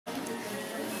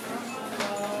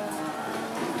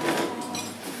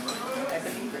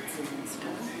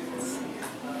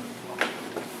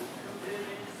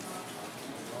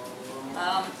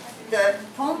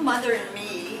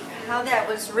How that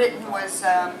was written was,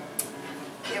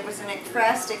 it was an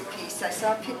ekphrastic piece. I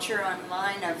saw a picture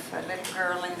online of a little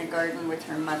girl in the garden with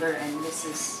her mother, and this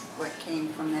is what came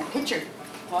from that picture.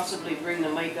 Possibly bring the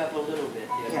mic up a little bit.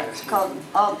 Yeah, it's called,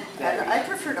 I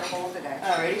prefer to hold it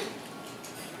actually. Alrighty.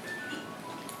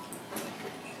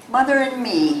 Mother and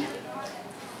Me.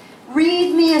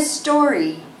 Read me a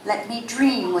story, let me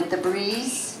dream with the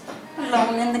breeze,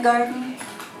 alone in the garden,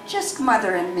 just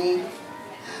Mother and me.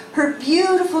 Her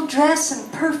beautiful dress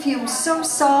and perfume so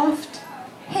soft,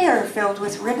 hair filled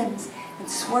with ribbons and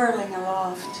swirling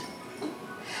aloft.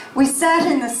 We sat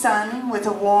in the sun with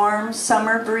a warm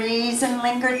summer breeze and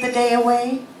lingered the day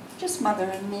away, just Mother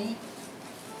and me.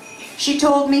 She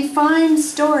told me fine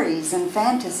stories and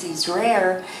fantasies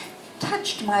rare,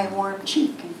 touched my warm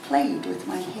cheek and played with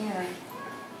my hair.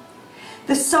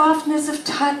 The softness of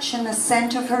touch and the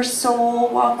scent of her soul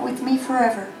walk with me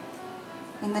forever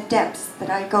in the depths that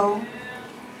I go.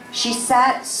 She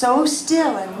sat so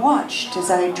still and watched as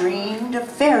I dreamed of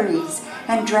fairies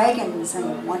and dragons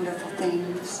and wonderful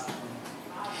things.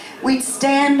 We'd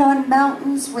stand on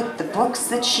mountains with the books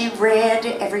that she read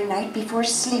every night before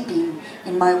sleeping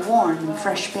in my warm,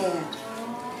 fresh bed.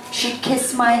 She'd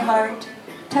kiss my heart,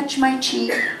 touch my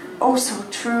cheek, oh so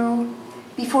true,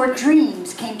 before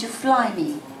dreams came to fly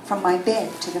me from my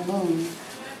bed to the moon.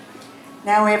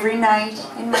 Now every night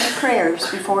in my prayers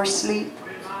before sleep,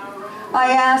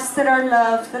 I ask that our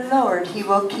love the Lord He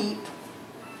will keep.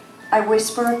 I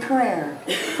whisper a prayer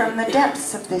from the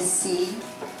depths of this sea,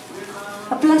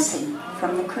 a blessing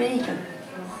from the Creator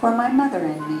for my mother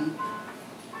and me.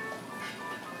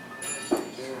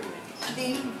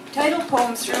 The title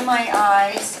poem, Through My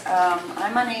Eyes,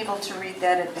 I'm unable to read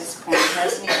that at this point. It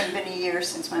hasn't even been a year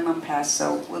since my mom passed,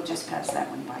 so we'll just pass that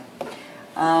one by.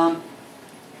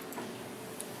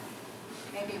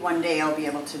 Maybe one day I'll be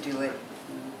able to do it.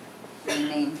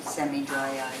 Remain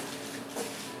semi-dry-eyed.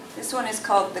 This one is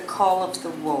called The Call of the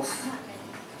Wolf.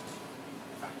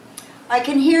 I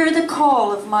can hear the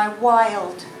call of my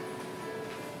wild,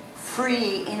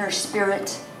 free inner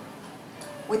spirit.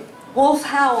 With wolf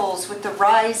howls with the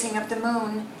rising of the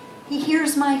moon, he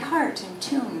hears my heart in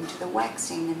tune to the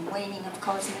waxing and waning of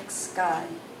cosmic sky.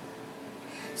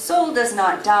 Soul does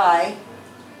not die,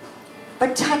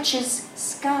 but touches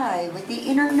sky with the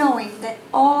inner knowing that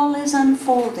all is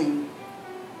unfolding.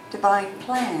 Divine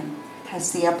plan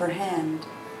has the upper hand.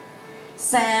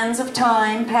 Sands of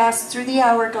time pass through the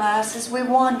hourglass as we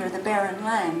wander the barren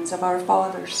lands of our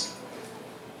fathers.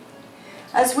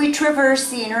 As we traverse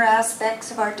the inner aspects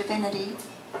of our divinity,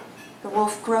 the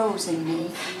wolf grows in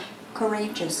me,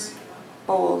 courageous,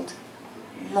 bold,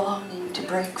 longing to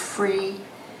break free,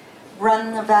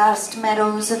 run the vast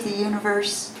meadows of the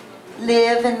universe,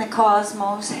 live in the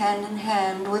cosmos hand in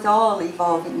hand with all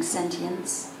evolving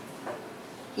sentience.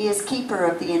 He is keeper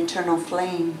of the internal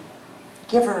flame,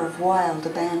 giver of wild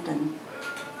abandon.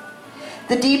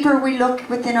 The deeper we look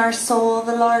within our soul,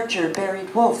 the larger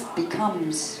buried wolf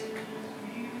becomes.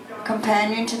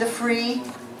 Companion to the free,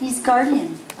 he's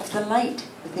guardian of the light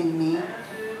within me.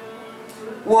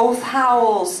 Wolf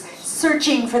howls,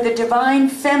 searching for the divine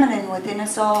feminine within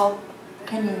us all.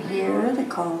 Can you hear the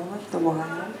call of the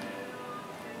wild?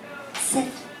 Sit,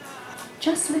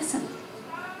 just listen.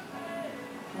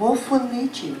 Wolf will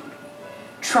lead you.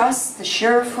 Trust the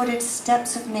sure-footed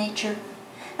steps of nature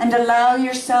and allow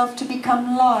yourself to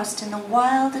become lost in the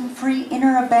wild and free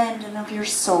inner abandon of your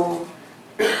soul.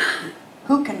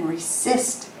 Who can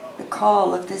resist the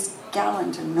call of this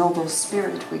gallant and noble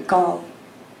spirit we call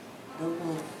the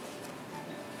wolf?